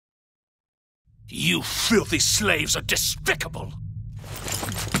You filthy slaves are despicable!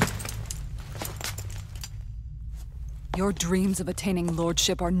 Your dreams of attaining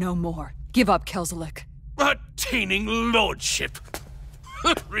lordship are no more. Give up, Kelzelik. Attaining lordship?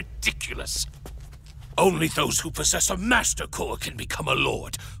 Ridiculous. Only those who possess a master core can become a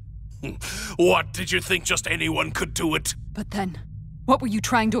lord. What, did you think just anyone could do it? But then, what were you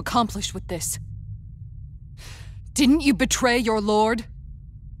trying to accomplish with this? Didn't you betray your lord?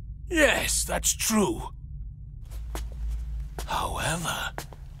 Yes, that's true. However,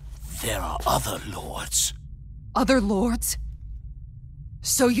 there are other lords. Other lords?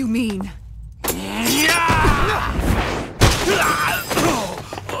 So you mean...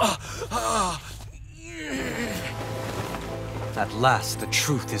 At last, the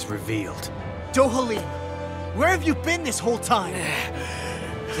truth is revealed. Dohalim, where have you been this whole time?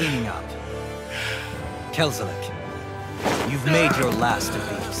 Cleaning up. Kelzelik, you've made your last of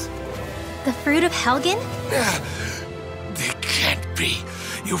these. The fruit of Helgen? It can't be.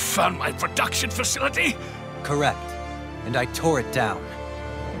 You found my production facility? Correct. And I tore it down.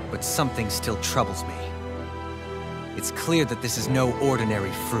 But something still troubles me. It's clear that this is no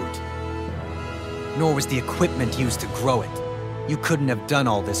ordinary fruit. Nor was the equipment used to grow it. You couldn't have done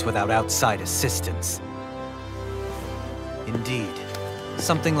all this without outside assistance. Indeed.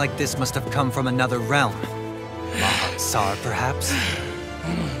 Something like this must have come from another realm. Mahag Saar, perhaps?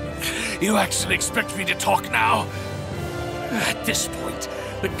 You actually expect me to talk now? At this point,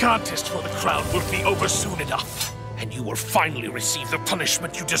 the contest for the crown will be over soon enough. And you will finally receive the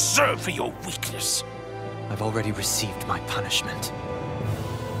punishment you deserve for your weakness. I've already received my punishment.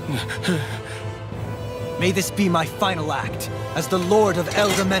 May this be my final act as the Lord of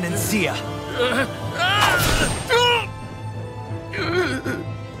Elde Menancia.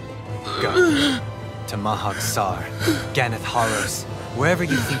 Go to Mahag Saar, Ganath Haros, wherever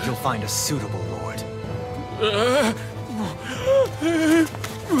you think you'll find a suitable lord.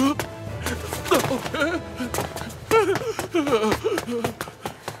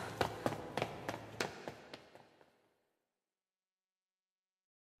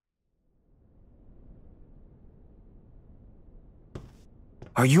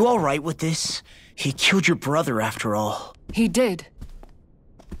 Are you alright with this? He killed your brother after all. He did.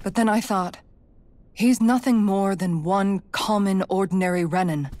 But then I thought, he's nothing more than one common, ordinary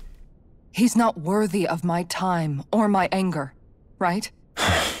Renan. He's not worthy of my time or my anger, right?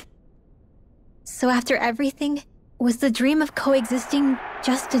 So after everything, was the dream of coexisting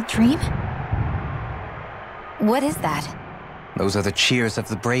just a dream? What is that? Those are the cheers of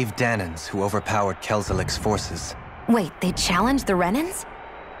the brave Danans who overpowered Kelzelik's forces. Wait, they challenged the Renans?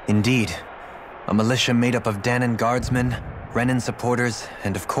 Indeed. A militia made up of Danan guardsmen, Renan supporters,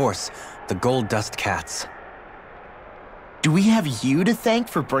 and of course, the Gold Dust Cats. Do we have you to thank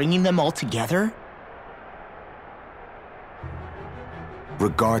for bringing them all together?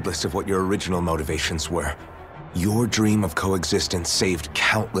 Regardless of what your original motivations were, your dream of coexistence saved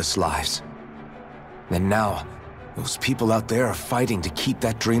countless lives. And now, those people out there are fighting to keep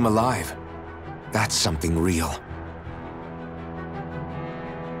that dream alive. That's something real.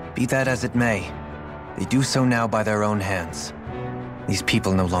 Be that as it may, they do so now by their own hands. These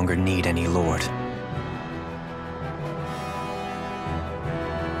people no longer need any lord.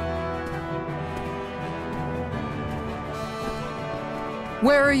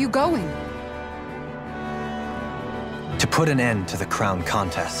 Where are you going? To put an end to the crown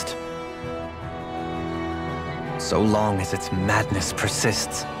contest. So long as its madness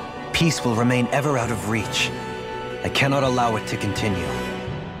persists, peace will remain ever out of reach. I cannot allow it to continue.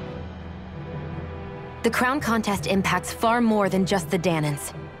 The crown contest impacts far more than just the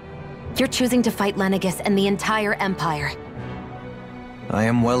Danans. You're choosing to fight Lenegis and the entire Empire. I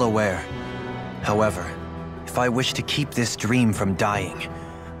am well aware. However, if I wish to keep this dream from dying,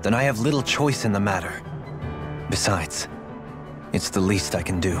 then I have little choice in the matter. Besides, it's the least I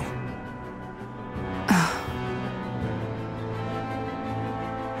can do.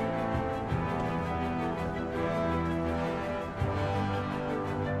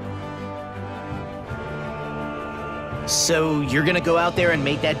 So you're gonna go out there and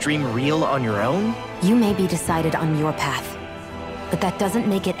make that dream real on your own? You may be decided on your path, but that doesn't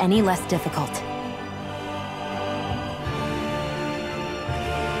make it any less difficult.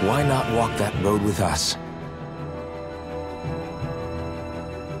 Why not walk that road with us?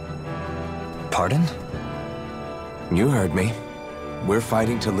 Pardon? You heard me. We're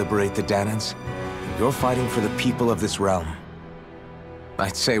fighting to liberate the Danans. You're fighting for the people of this realm.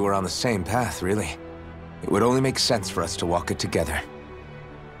 I'd say we're on the same path, really. It would only make sense for us to walk it together.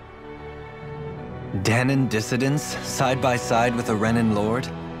 Danan dissidents, side by side with a Renan lord?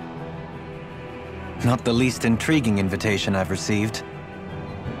 Not the least intriguing invitation I've received.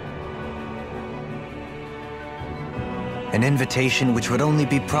 An invitation which would only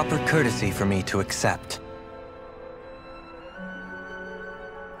be proper courtesy for me to accept.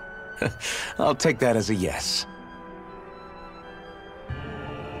 I'll take that as a yes.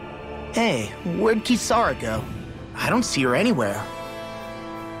 Hey, where'd Kisara go? I don't see her anywhere.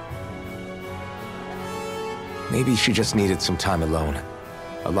 Maybe she just needed some time alone.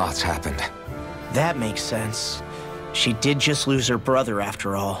 A lot's happened. That makes sense. She did just lose her brother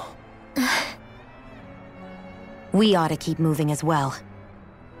after all. We ought to keep moving as well.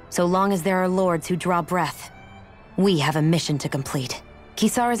 So long as there are lords who draw breath, we have a mission to complete.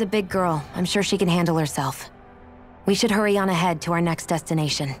 Kisara's a big girl. I'm sure she can handle herself. We should hurry on ahead to our next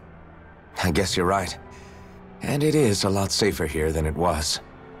destination. I guess you're right. And it is a lot safer here than it was.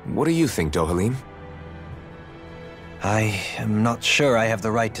 What do you think, Dohalim? I am not sure I have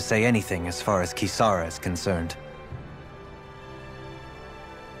the right to say anything as far as Kisara is concerned.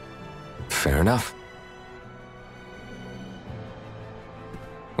 Fair enough.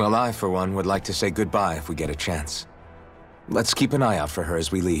 Well, I, for one, would like to say goodbye if we get a chance. Let's keep an eye out for her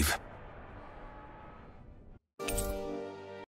as we leave.